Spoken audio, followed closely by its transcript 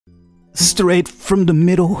straight from the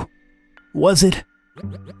middle, was it?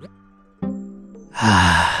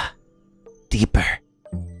 Ah, deeper.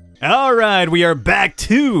 Alright, we are back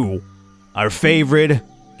to our favorite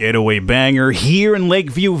getaway banger here in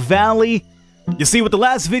Lakeview Valley. You see, with the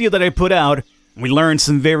last video that I put out, we learned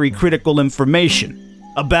some very critical information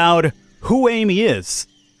about who Amy is.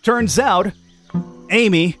 Turns out,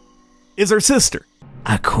 Amy is her sister.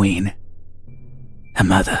 Our queen, her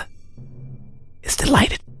mother, is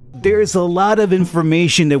delighted. There's a lot of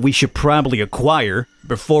information that we should probably acquire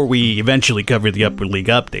before we eventually cover the Upper League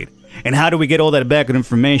update. And how do we get all that background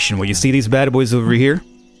information? Well, you see these bad boys over here?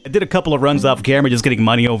 I did a couple of runs off camera just getting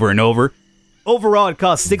money over and over. Overall, it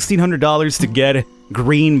cost $1,600 to get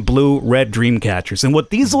green, blue, red dream catchers. And what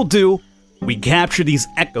these will do, we capture these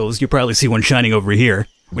echoes. You probably see one shining over here.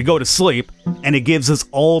 We go to sleep, and it gives us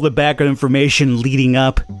all the background information leading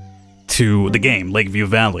up to the game, Lakeview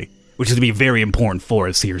Valley, which is going to be very important for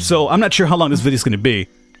us here. So I'm not sure how long this video is going to be,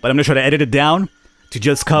 but I'm going to try to edit it down to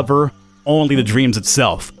just cover only the dreams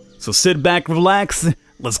itself. So sit back, relax,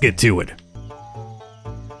 let's get to it.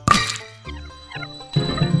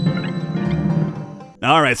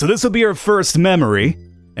 Alright, so this will be our first memory,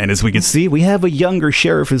 and as we can see, we have a younger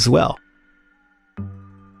sheriff as well.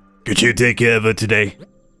 Could you take care of her today?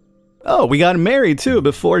 Oh, we got married too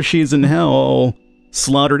before she's in hell all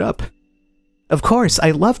slaughtered up. Of course,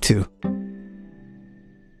 I'd love to.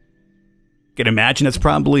 Can imagine it's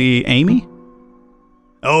probably Amy?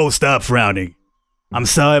 Oh, stop frowning. I'm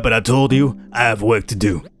sorry, but I told you I have work to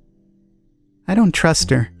do. I don't trust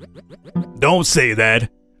her. Don't say that.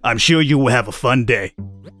 I'm sure you will have a fun day.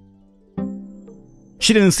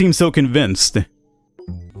 She didn't seem so convinced.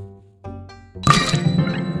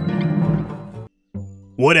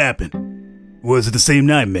 What happened? Was it the same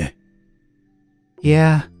nightmare?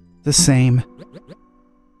 Yeah, the same.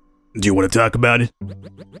 Do you want to talk about it?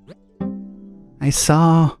 I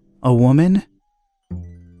saw a woman.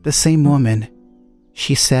 The same woman.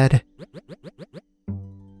 She said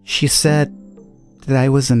that I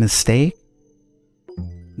was a mistake.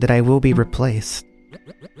 That I will be replaced.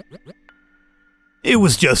 It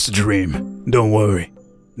was just a dream. Don't worry.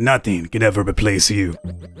 Nothing can ever replace you.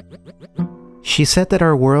 She said that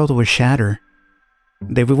our world would shatter.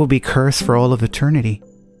 That we will be cursed for all of eternity.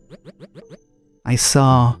 I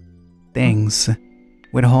saw things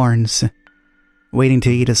with horns waiting to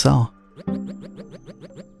eat us all.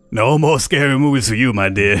 No more scary movies for you, my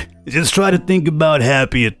dear. Just try to think about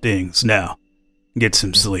happier things. Now, get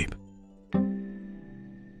some sleep.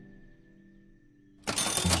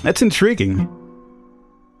 That's intriguing.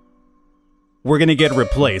 We're gonna get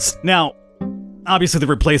replaced. Now, obviously the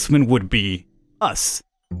replacement would be us,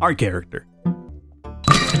 our character.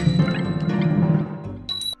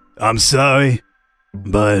 I'm sorry,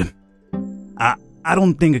 but I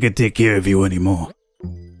don't think I can take care of you anymore.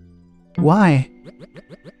 Why?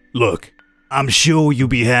 Look, I'm sure you'll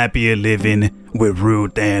be happier living with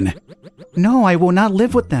Ruth and... No, I will not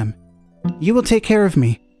live with them. You will take care of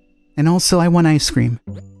me. And also, I want ice cream.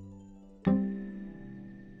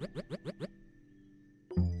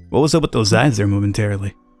 What was up with those eyes there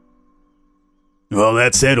momentarily? Well,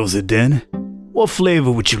 that settles it then. What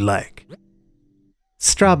flavor would you like?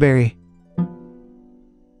 Strawberry.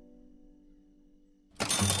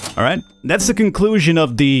 Alright, that's the conclusion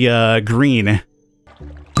of the green.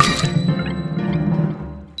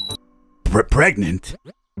 Pregnant?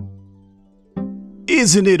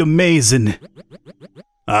 Isn't it amazing?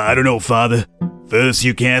 I don't know, Father. First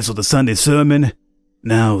you canceled the Sunday sermon,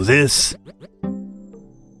 now this.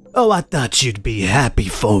 Oh, I thought you'd be happy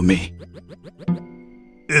for me.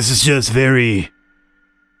 This is just very...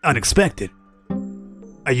 unexpected.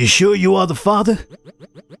 Are you sure you are the father?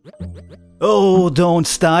 Oh, don't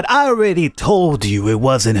start. I already told you it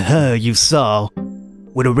wasn't her you saw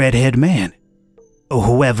with a red-haired man. Or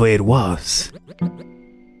whoever it was.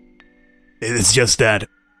 It's just that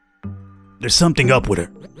there's something up with her.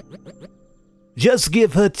 Just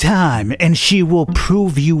give her time and she will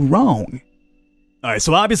prove you wrong. Alright,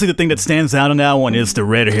 so obviously the thing that stands out on that one is the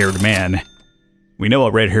red-haired man. We know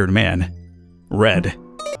a red-haired man. Red.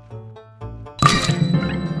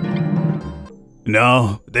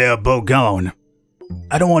 No, they are both gone.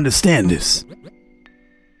 I don't understand this.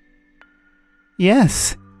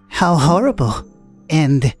 Yes, how horrible.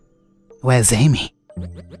 And where's Amy?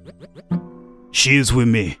 She is with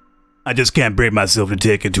me. I just can't bring myself to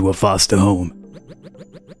take her to a foster home.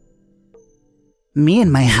 Me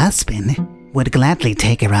and my husband would gladly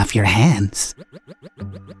take her off your hands.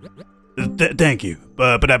 Thank you,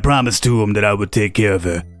 but I promised to him that I would take care of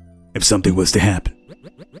her if something was to happen.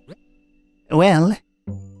 Well,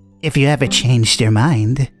 if you ever changed your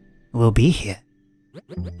mind, will be here.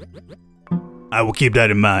 I will keep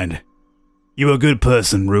that in mind. You're a good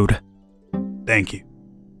person, Rude. Thank you.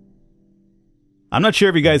 I'm not sure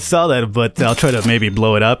if you guys saw that, but I'll try to maybe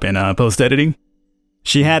blow it up in post-editing.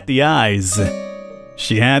 She had the eyes.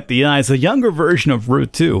 She had the eyes. A younger version of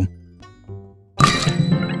Rude, too.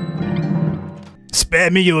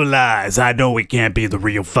 Spare me your lies. I know we can't be the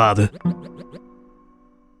real father.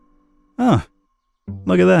 Oh,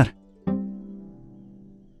 look at that.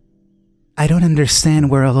 I don't understand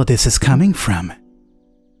where all of this is coming from.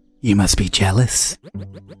 You must be jealous.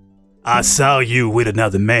 I saw you with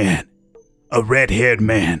another man. A red-haired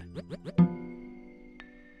man.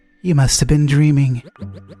 You must have been dreaming.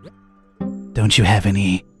 Don't you have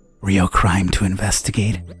any real crime to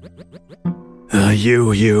investigate?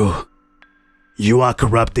 You are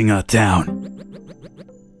corrupting our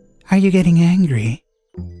town. Are you getting angry?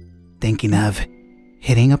 Thinking of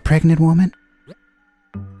hitting a pregnant woman?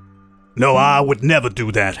 No, I would never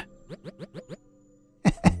do that.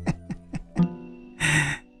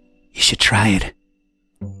 You should try it.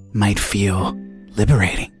 Might feel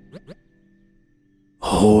liberating.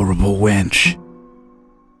 Horrible wench.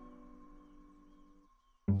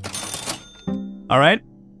 Alright.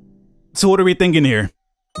 So what are we thinking here?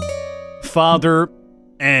 Father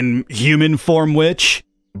and human form witch?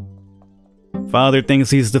 Father thinks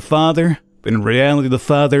he's the father, but in reality the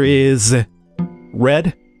father is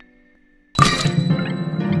red?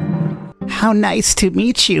 How nice to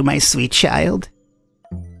meet you, my sweet child.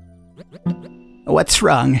 What's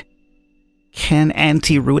wrong? Can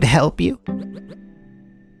Auntie Rude help you?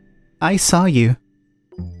 I saw you.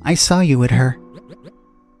 I saw you with her.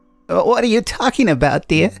 What are you talking about,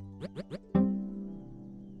 dear?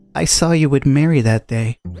 I saw you with Mary that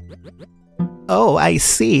day. Oh, I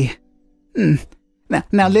see.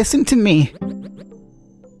 Now listen to me.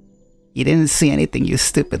 You didn't see anything, you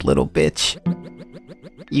stupid little bitch.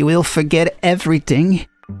 You will forget everything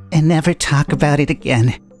and never talk about it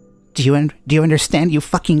again. Do you understand, you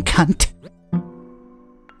fucking cunt?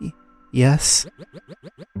 Yes.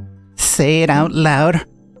 Say it out loud,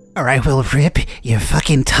 or I will rip your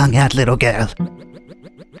fucking tongue out, little girl.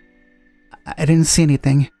 I didn't see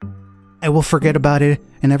anything. I will forget about it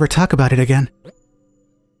and never talk about it again.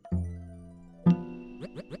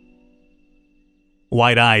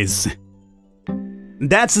 White eyes.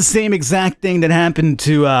 That's the same exact thing that happened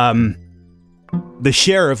to, the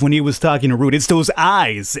sheriff when he was talking to Rude. It's those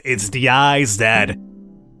eyes. It's the eyes that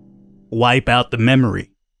wipe out the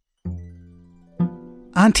memory.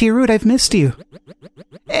 Auntie Rude, I've missed you.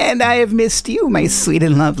 And I have missed you, my sweet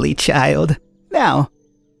and lovely child. Now,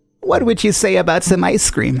 what would you say about some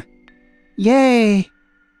ice cream? Yay!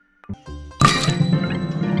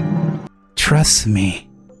 Trust me,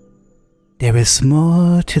 there is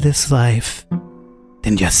more to this life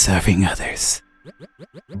than just serving others.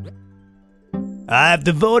 I've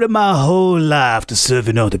devoted my whole life to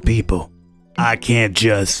serving other people. I can't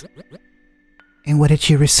just... And what did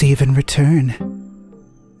you receive in return?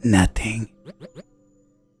 Nothing.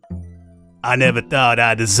 I never thought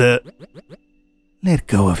I deserved... Let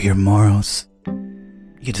go of your morals.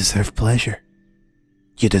 You deserve pleasure.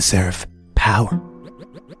 You deserve power.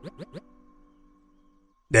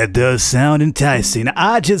 That does sound enticing.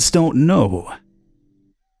 I just don't know.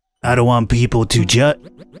 I don't want people to judge...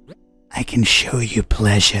 I can show you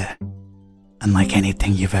pleasure, unlike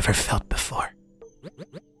anything you've ever felt before.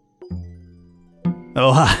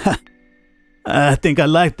 Oh, I think I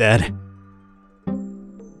like that.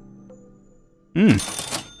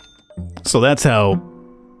 So that's how...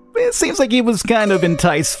 It seems like he was kind of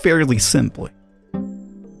enticed fairly simply.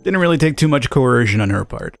 Didn't really take too much coercion on her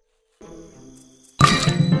part.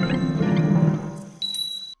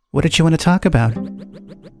 What did you want to talk about?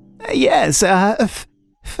 Yes,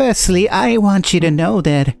 firstly, I want you to know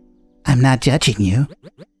that I'm not judging you.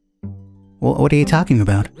 What are you talking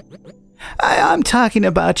about? I'm talking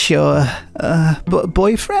about your,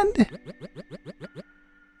 boyfriend?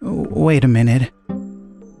 Wait a minute.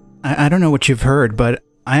 I don't know what you've heard, but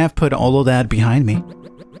I have put all of that behind me.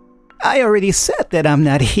 I already said that I'm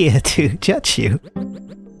not here to judge you.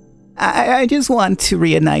 I just want to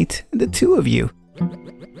reunite the two of you.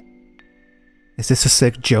 Is this a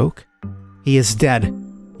sick joke? He is dead.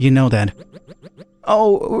 You know that.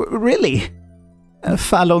 Oh, really?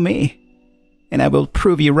 Follow me, and I will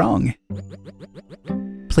prove you wrong.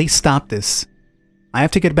 Please stop this. I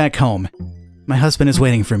have to get back home. My husband is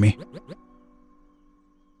waiting for me.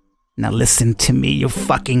 Now listen to me, you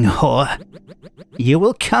fucking whore. You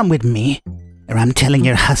will come with me, or I'm telling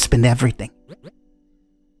your husband everything.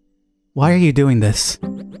 Why are you doing this?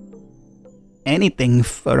 Anything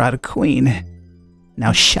for our queen.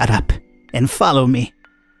 Now shut up and follow me.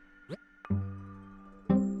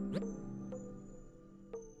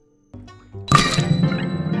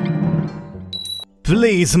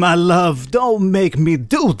 Please, my love, don't make me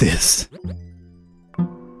do this.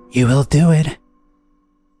 You will do it.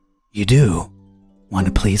 You do want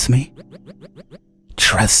to please me?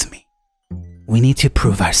 Trust me. We need to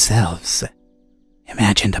prove ourselves.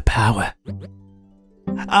 Imagine the power.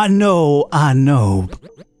 I know.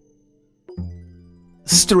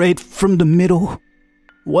 Straight from the middle,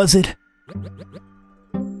 was it?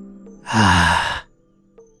 Ah,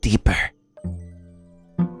 deeper.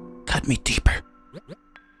 Cut me deeper.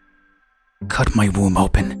 Cut my womb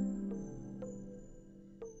open.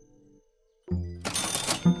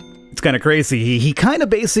 It's kind of crazy. He kind of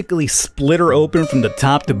basically split her open from the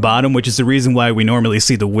top to bottom, which is the reason why we normally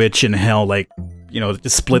see the witch in hell, like, you know,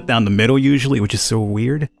 just split down the middle usually, which is so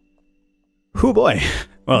weird. Oh boy.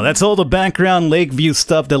 Well, that's all the background Lakeview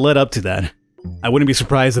stuff that led up to that. I wouldn't be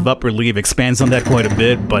surprised if Upper Leave expands on that quite a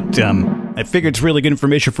bit, but I figured it's really good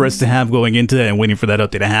information for us to have going into that and waiting for that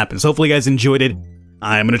update to happen. So hopefully you guys enjoyed it.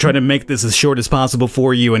 I'm going to try to make this as short as possible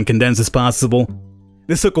for you and condensed as possible.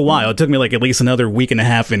 This took a while. It took me like at least another week and a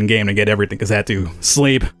half in game to get everything because I had to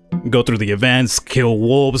sleep, go through the events, kill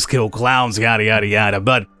wolves, kill clowns, yada yada yada.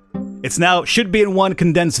 But it's now should be in one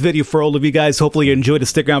condensed video for all of you guys. Hopefully you enjoyed it.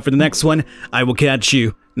 Stick around for the next one. I will catch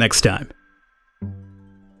you next time.